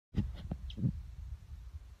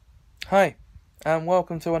Hi, and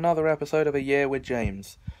welcome to another episode of A Year with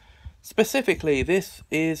James. Specifically, this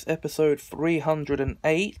is episode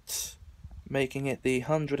 308, making it the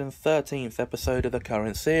 113th episode of the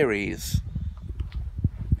current series.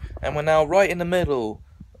 And we're now right in the middle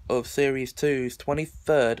of Series 2's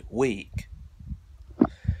 23rd week.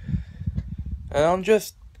 And I'm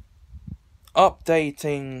just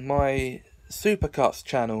updating my Supercuts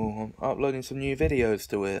channel. I'm uploading some new videos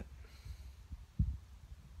to it.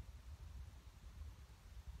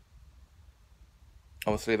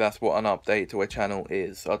 Obviously, that's what an update to a channel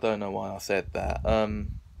is. I don't know why I said that.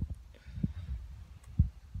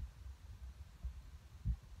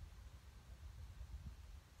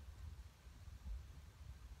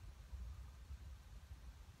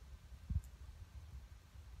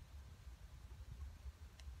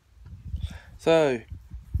 So,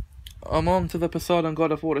 I'm on to the Poseidon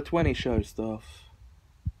God of Water 20 show stuff.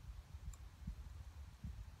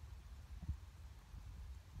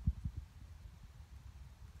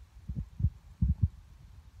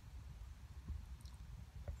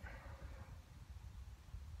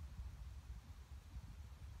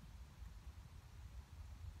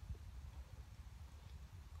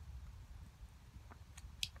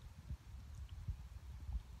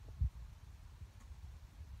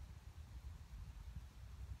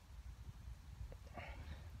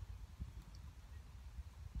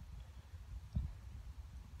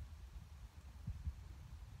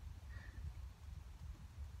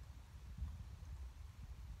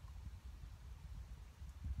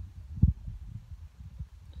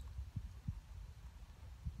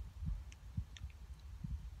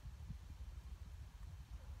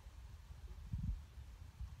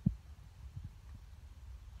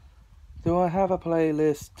 Do I have a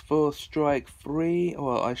playlist for Strike 3?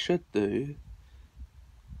 Well, I should do.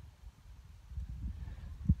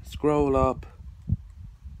 Scroll up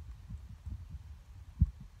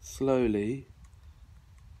slowly.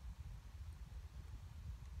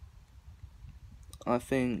 I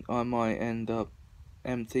think I might end up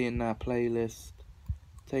emptying that playlist,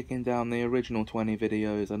 taking down the original 20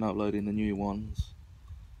 videos and uploading the new ones.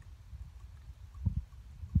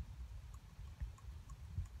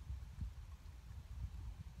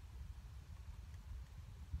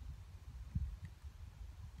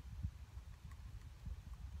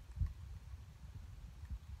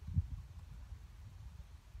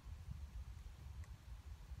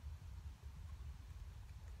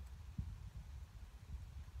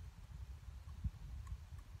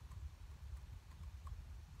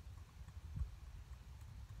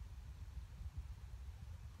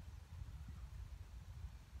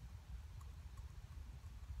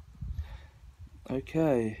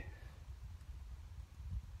 Okay.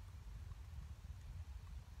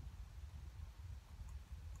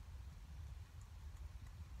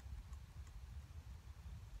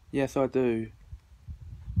 Yes, I do.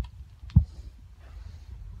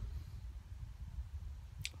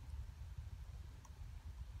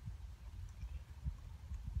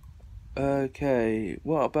 Okay,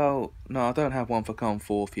 what about... No, I don't have one for Come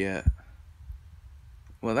Forth yet.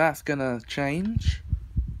 Well, that's gonna change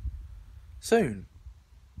soon.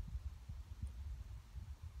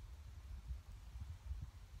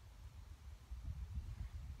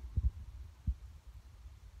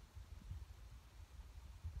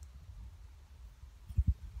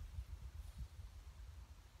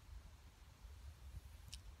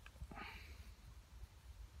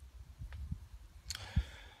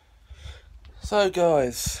 So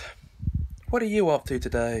guys, what are you up to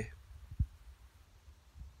today?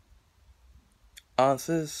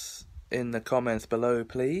 Answers in the comments below,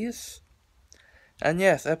 please. And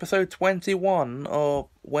yes, episode 21 of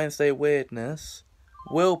Wednesday Weirdness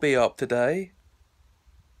will be up today.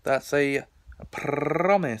 That's a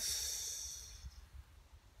promise.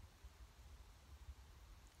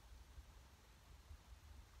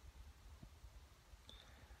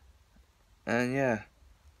 And yeah.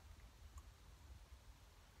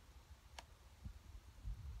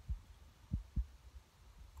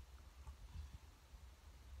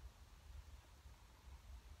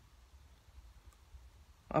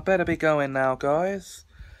 I better be going now, guys.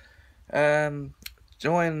 Join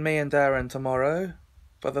me and Darren tomorrow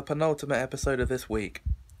for the penultimate episode of this week.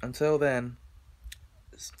 Until then,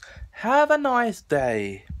 have a nice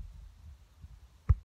day.